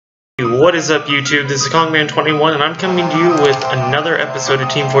What is up, YouTube? This is Kongman21 and I'm coming to you with another episode of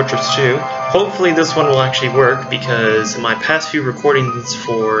Team Fortress 2. Hopefully this one will actually work because in my past few recordings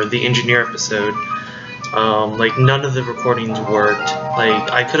for the engineer episode, none of the recordings worked.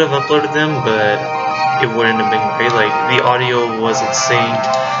 Like, I could have uploaded them, but it wouldn't have been great. Like, the audio wasn't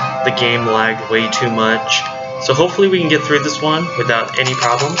synced, the game lagged way too much. So hopefully we can get through this one without any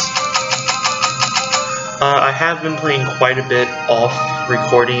problems. I have been playing quite a bit off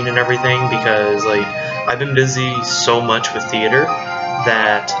recording and everything because I've been busy so much with theater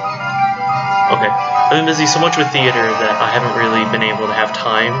that I haven't really been able to have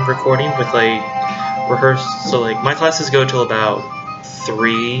time recording with rehearse. So my classes go till about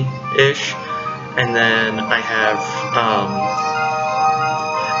 3-ish, and then I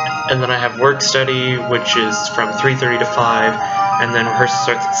have work study, which is from 3:30 to 5, and then rehearsal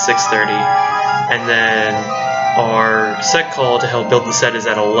starts at 6:30. And then our set call to help build the set is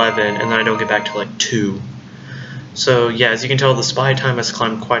at 11, and then I don't get back till 2. So yeah, as you can tell, the spy time has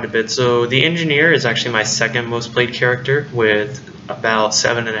climbed quite a bit. So the engineer is actually my second most played character with about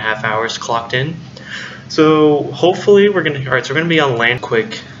 7.5 hours clocked in. So hopefully we're gonna be on land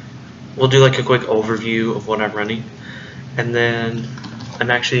quick. We'll do a quick overview of what I'm running, and then I'm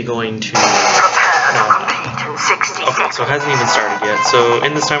actually going to. Okay, so it hasn't even started yet. So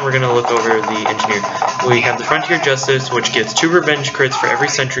in this time we're going to look over the engineer. We have the Frontier Justice, which gets 2 revenge crits for every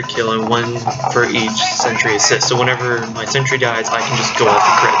sentry kill and 1 for each sentry assist. So whenever my sentry dies, I can just go out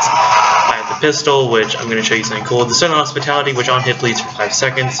for crits. I have the pistol, which I'm going to show you something cool. The Sun Hospitality, which on hit bleeds for 5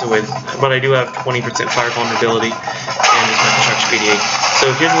 seconds, but I do have 20% fire vulnerability, and it's my construction PD8.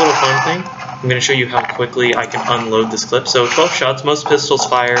 So here's a little fun thing. I'm going to show you how quickly I can unload this clip. So 12 shots, most pistols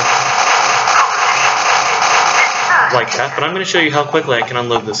fire like that, but I'm going to show you how quickly I can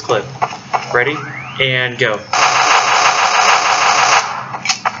unload this clip. Ready? And go.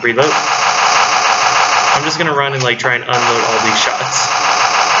 Reload. I'm just going to run and try and unload all these shots.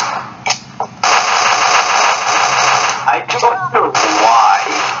 I don't know why,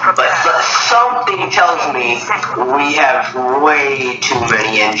 but something tells me we have way too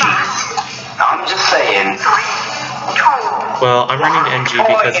many NGs. I'm just saying. Well, I'm running NG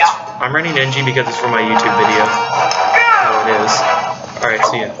because it's for my YouTube video. Oh, it is. Alright,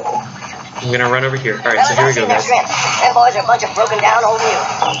 so yeah. I'm gonna run over here. Alright, so here we go, guys.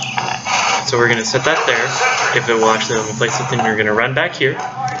 So we're gonna set that there. If it will actually let me place it, then you're gonna run back here.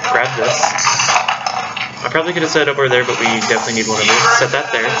 Grab this. I probably could have set it over there, but we definitely need one of these. Set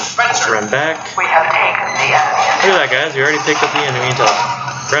that there. Run back. Look at that, guys. We already picked up the enemy until.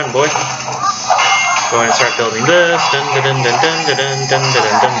 Run, boy. Go ahead and start building this. Dun dun dun dun dun dun dun dun dun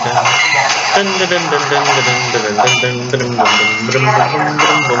dun dun dun.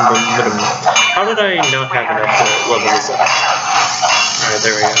 How did I not have enough to level this up? Alright,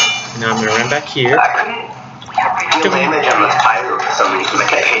 there we go. Now I'm gonna run back here. The damage on the tire for some reason, I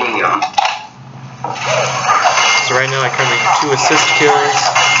kept hitting him. So right now I currently have 2 assist kills.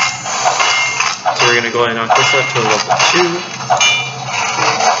 So we're gonna go ahead and knock this up to a level 2.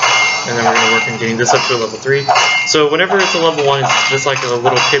 And then we're going to work on getting this up to a level 3. So whenever it's a level 1, it's just like a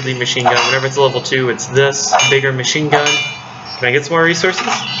little piddly machine gun. Whenever it's a level 2, it's this bigger machine gun. Can I get some more resources?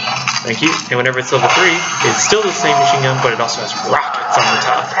 Thank you. And whenever it's level 3, it's still the same machine gun, but it also has rockets on the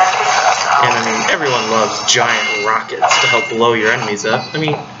top. And I mean, everyone loves giant rockets to help blow your enemies up. I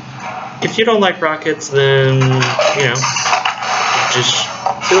mean, if you don't like rockets, then, you know, just,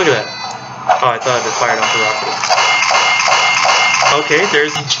 see, look at that. Oh, I thought it fired off the rocket. Okay,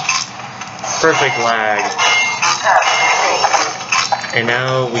 there's perfect lag. And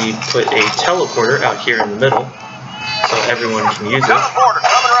now we put a teleporter out here in the middle, so everyone can use it. I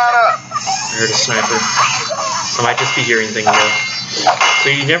heard a sniper. I might just be hearing things though. So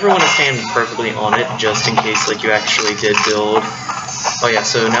you never want to stand perfectly on it, just in case you actually did build. Oh yeah,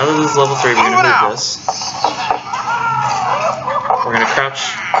 so now that this is level 3, we're going to move this. We're going to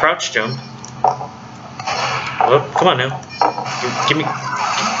crouch jump. Oh, come on now. Give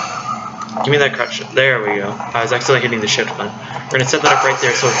me that crouch. There we go. I was actually hitting the shift button. We're going to set that up right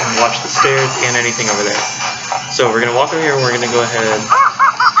there so we can watch the stairs and anything over there. So we're going to walk over here and we're going to go ahead and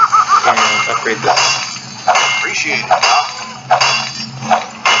upgrade this. Appreciate it,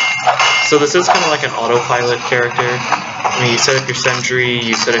 So this is kind of like an autopilot character. I mean, you set up your sentry,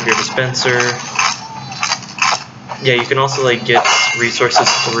 you set up your dispenser. Yeah, you can also get resources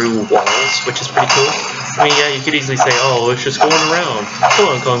through walls, which is pretty cool. I mean, yeah, you could easily say, oh, it's just going around. Come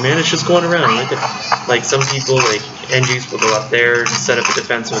on, Kongman, it's just going around. Some people, NGs will go up there and set up a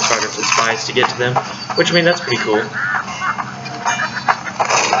defense and it's harder for spies to get to them, which, I mean, that's pretty cool.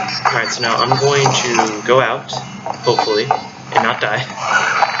 Alright, so now I'm going to go out, hopefully, and not die.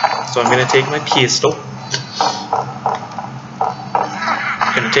 So I'm gonna take my pistol.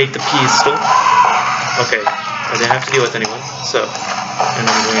 Gonna take the pistol. Okay, I didn't have to deal with anyone. So, and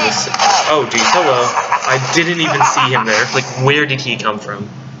I'm going to sit. Oh, geez, hello. I didn't even see him there. Like, where did he come from?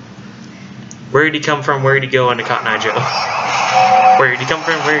 Where did he come from? Where did he go into Cotton Eye Joe? Where did he come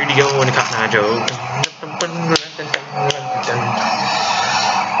from? Where did he go into Cotton Eye Joe?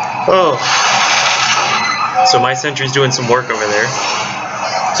 Oh. So my sentry's doing some work over there.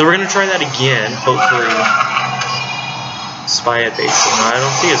 So we're gonna try that again, hopefully. Spy at base. No, I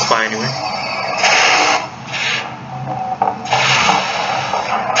don't see a spy anywhere.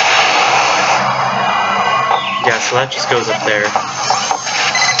 Yeah, so that just goes up there.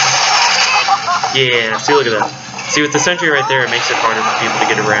 Yeah, see, look at that. See, with the sentry right there, it makes it harder for people to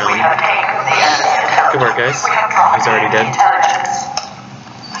get around. Good work, guys. He's already dead.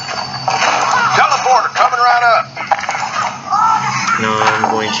 Teleporter coming right up. Now I'm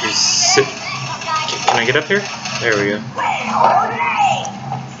going to sit. Can I get up here? There we go.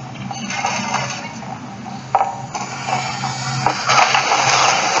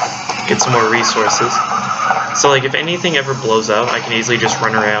 Get some more resources. So, like, if anything ever blows up, I can easily just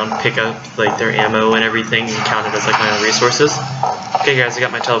run around, pick up, like, their ammo and everything, and count it as, like, my own resources. Okay, guys, I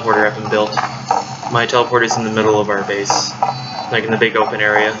got my teleporter up and built. My teleporter is in the middle of our base, like, in the big open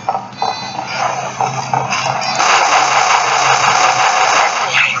area.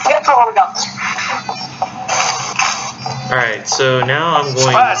 Alright, so now I'm going to...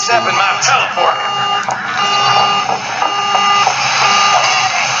 Sidestepping my teleporter.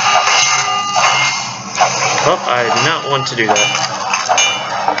 Oh, I did not want to do that.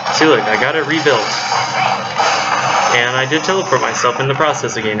 See, look, I got it rebuilt. And I did teleport myself in the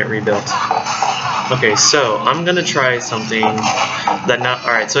process of getting it rebuilt. Okay, so I'm gonna try something that not...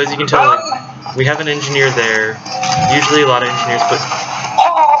 Alright, so as you can tell, like, we have an engineer there. Usually a lot of engineers put...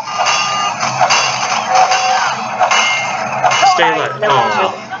 Stay alive. Oh.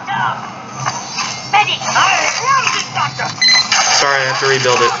 Sorry, I have to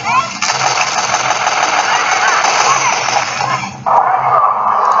rebuild it.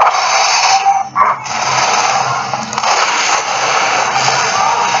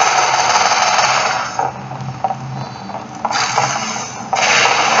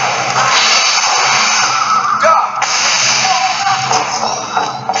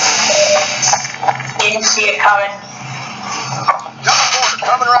 Didn't see it coming. Teleporter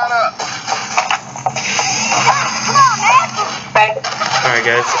coming right up. Alright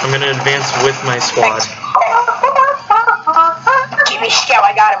guys, I'm gonna advance with my squad. Give me scout,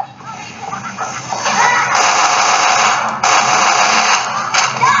 I got him.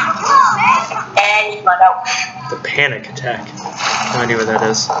 And he's run out. The panic attack. No idea what that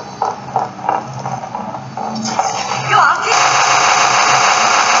is.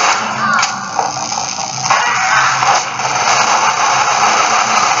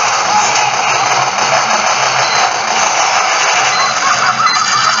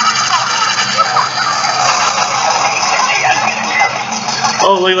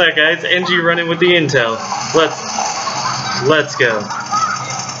 Oh, look at that, guys. NG running with the intel. Let's go.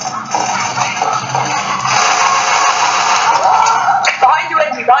 Behind you,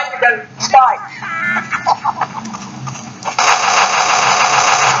 NG, behind you, go. Spy.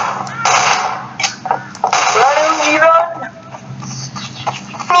 Run, NG, run.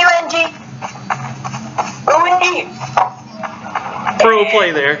 You, NG. Go, NG. Pro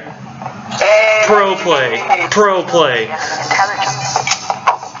play there. Pro play. Pro play.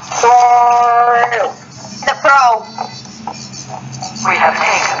 The pro. We have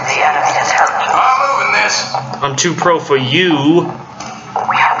taken the enemy intelligence. I'm moving this. I'm too pro for you.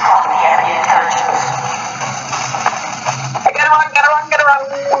 We have brought the enemy intelligence. I gotta run.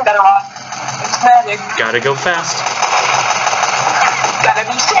 It's magic. Gotta go fast. Gotta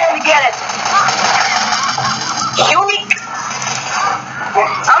be scared to get it. Unique.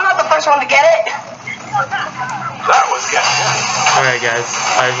 I'm not the first one to get it. That was good. Alright guys,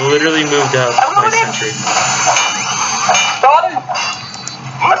 I've literally moved up my sentry. Got it.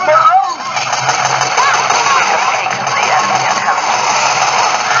 Let's go. We have taken the enemy intelligence.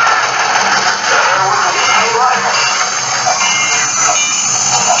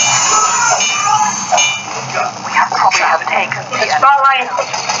 We have taken the It's enemy. spotlight.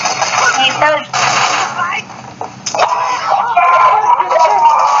 He's dead.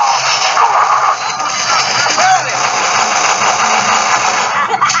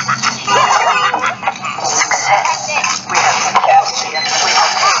 Success. We have taken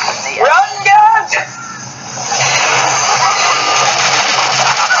the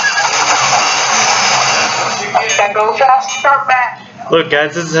Look,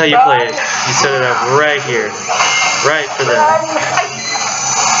 guys, this is how you play it. You set it up right here, right for them.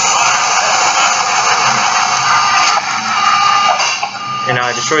 And now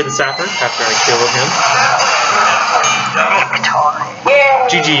I destroyed the sapper after I killed him.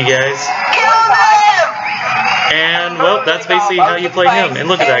 GG, guys. And, well, that's basically how you play him. And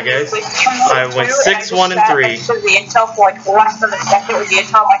look at that, guys. I went 6, 1, and 3. The intel for like less than a second with the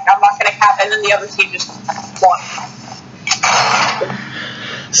intel, like, I'm not gonna cap, and then the other team just won.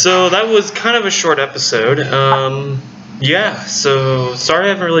 So that was kind of a short episode. Yeah, so sorry I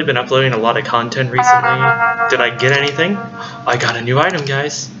haven't really been uploading a lot of content recently. Did I get anything? I got a new item,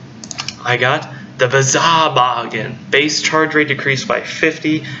 guys. I got the Bazaar Bargain. Base charge rate decreased by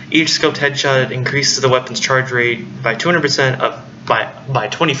 50. Each scoped headshot increases the weapon's charge rate by 200% up by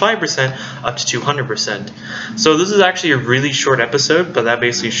 25% up to 200%. So this is actually a really short episode, but that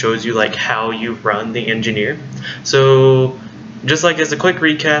basically shows you like how you run the engineer. So just like as a quick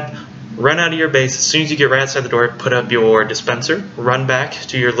recap, run out of your base. As soon as you get right outside the door, put up your dispenser, run back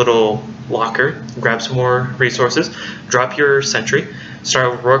to your little locker, grab some more resources, drop your sentry,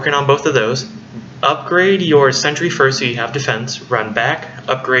 start working on both of those. Upgrade your sentry first so you have defense, run back,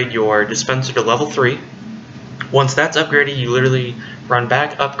 upgrade your dispenser to level 3. Once that's upgraded, you literally run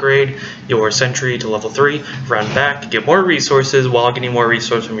back, upgrade your sentry to level 3, run back, get more resources while getting more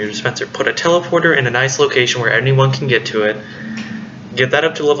resources from your dispenser. Put a teleporter in a nice location where anyone can get to it. Get that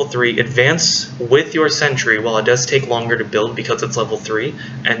up to level 3, advance with your sentry while it does take longer to build because it's level 3,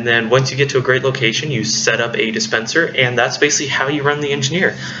 and then once you get to a great location, you set up a dispenser, and that's basically how you run the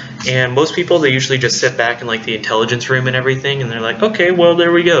engineer. And most people, they usually just sit back in like the intelligence room and everything, and they're like, okay, well,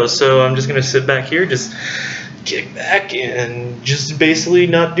 there we go, so I'm just going to sit back here, just kick back, and just basically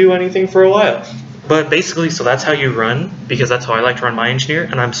not do anything for a while. But basically, so that's how you run, because that's how I like to run my engineer,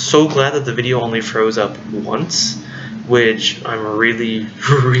 and I'm so glad that the video only froze up once, which I'm really,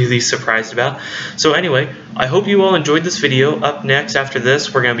 really surprised about. So anyway, I hope you all enjoyed this video. Up next, after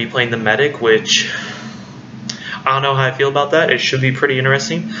this, we're going to be playing the medic, which I don't know how I feel about that. It should be pretty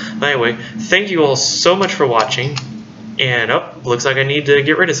interesting. But anyway, thank you all so much for watching. And, looks like I need to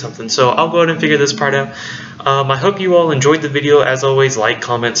get rid of something. So I'll go ahead and figure this part out. I hope you all enjoyed the video. As always, like,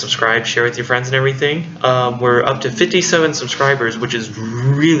 comment, subscribe, share with your friends and everything. We're up to 57 subscribers, which is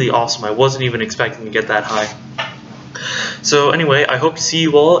really awesome. I wasn't even expecting to get that high. So anyway, I hope to see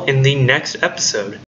you all in the next episode.